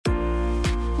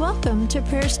Welcome to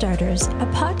Prayer Starters, a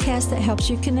podcast that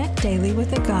helps you connect daily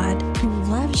with a God who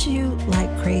loves you like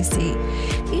crazy.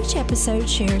 Each episode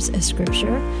shares a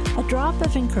scripture, a drop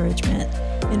of encouragement,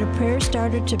 and a prayer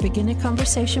starter to begin a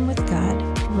conversation with God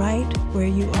right where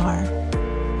you are.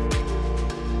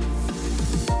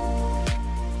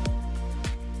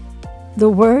 The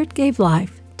Word gave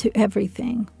life to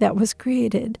everything that was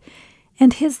created,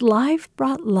 and His life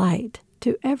brought light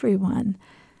to everyone.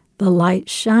 The light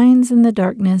shines in the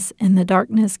darkness, and the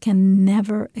darkness can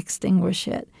never extinguish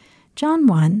it. John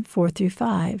 1,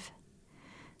 4-5.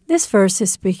 This verse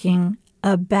is speaking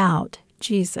about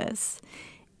Jesus.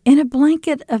 In a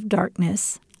blanket of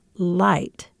darkness,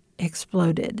 light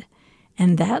exploded.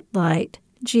 And that light,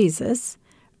 Jesus,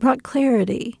 brought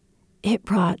clarity. It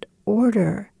brought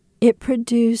order. It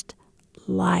produced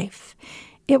life.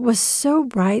 It was so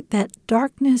bright that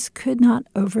darkness could not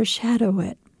overshadow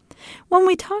it. When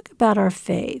we talk about our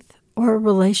faith or a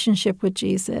relationship with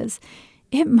Jesus,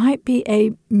 it might be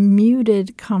a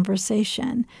muted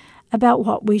conversation about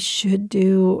what we should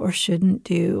do or shouldn't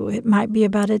do. It might be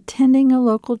about attending a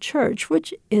local church,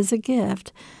 which is a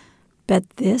gift. But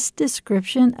this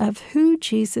description of who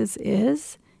Jesus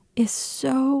is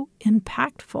so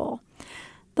impactful.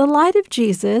 The light of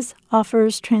Jesus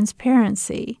offers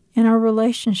transparency in our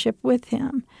relationship with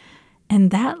Him. And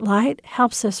that light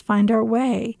helps us find our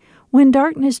way when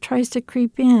darkness tries to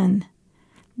creep in.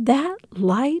 That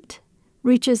light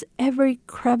reaches every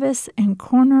crevice and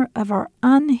corner of our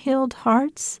unhealed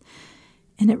hearts,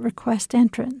 and it requests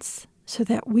entrance so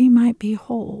that we might be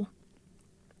whole.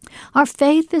 Our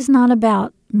faith is not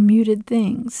about muted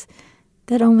things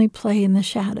that only play in the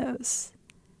shadows.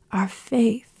 Our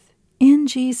faith in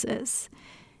Jesus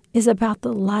is about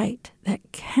the light that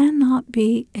cannot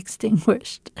be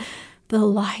extinguished. The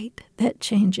light that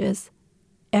changes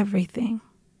everything.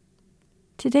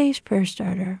 Today's prayer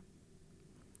starter.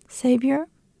 Savior,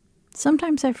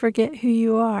 sometimes I forget who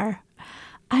you are.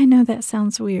 I know that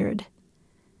sounds weird,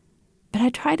 but I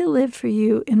try to live for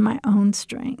you in my own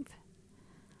strength.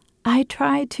 I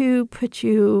try to put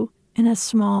you in a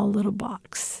small little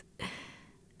box.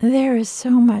 There is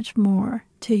so much more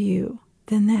to you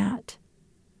than that.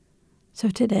 So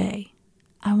today,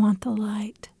 I want the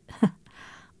light.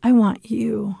 I want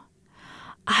you.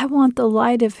 I want the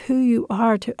light of who you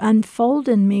are to unfold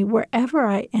in me wherever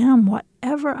I am,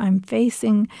 whatever I'm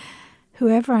facing,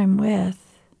 whoever I'm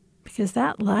with, because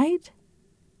that light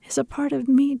is a part of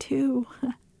me too.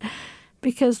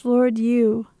 Because, Lord,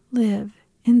 you live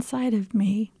inside of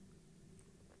me.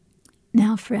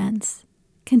 Now, friends,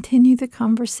 continue the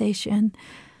conversation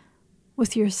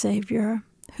with your Savior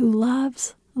who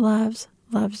loves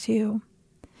you.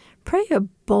 Pray a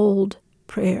bold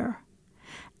prayer.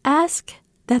 Ask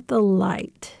that the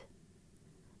light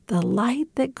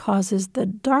that causes the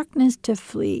darkness to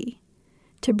flee,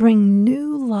 to bring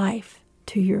new life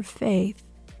to your faith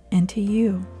and to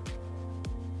you.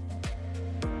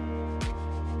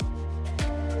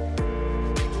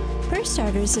 Prayer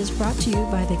Starters is brought to you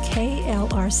by the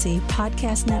KLRC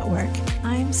Podcast Network.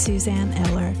 I'm Suzanne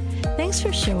Eller. Thanks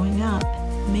for showing up.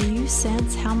 May you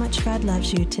sense how much God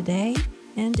loves you today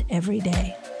and every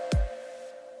day.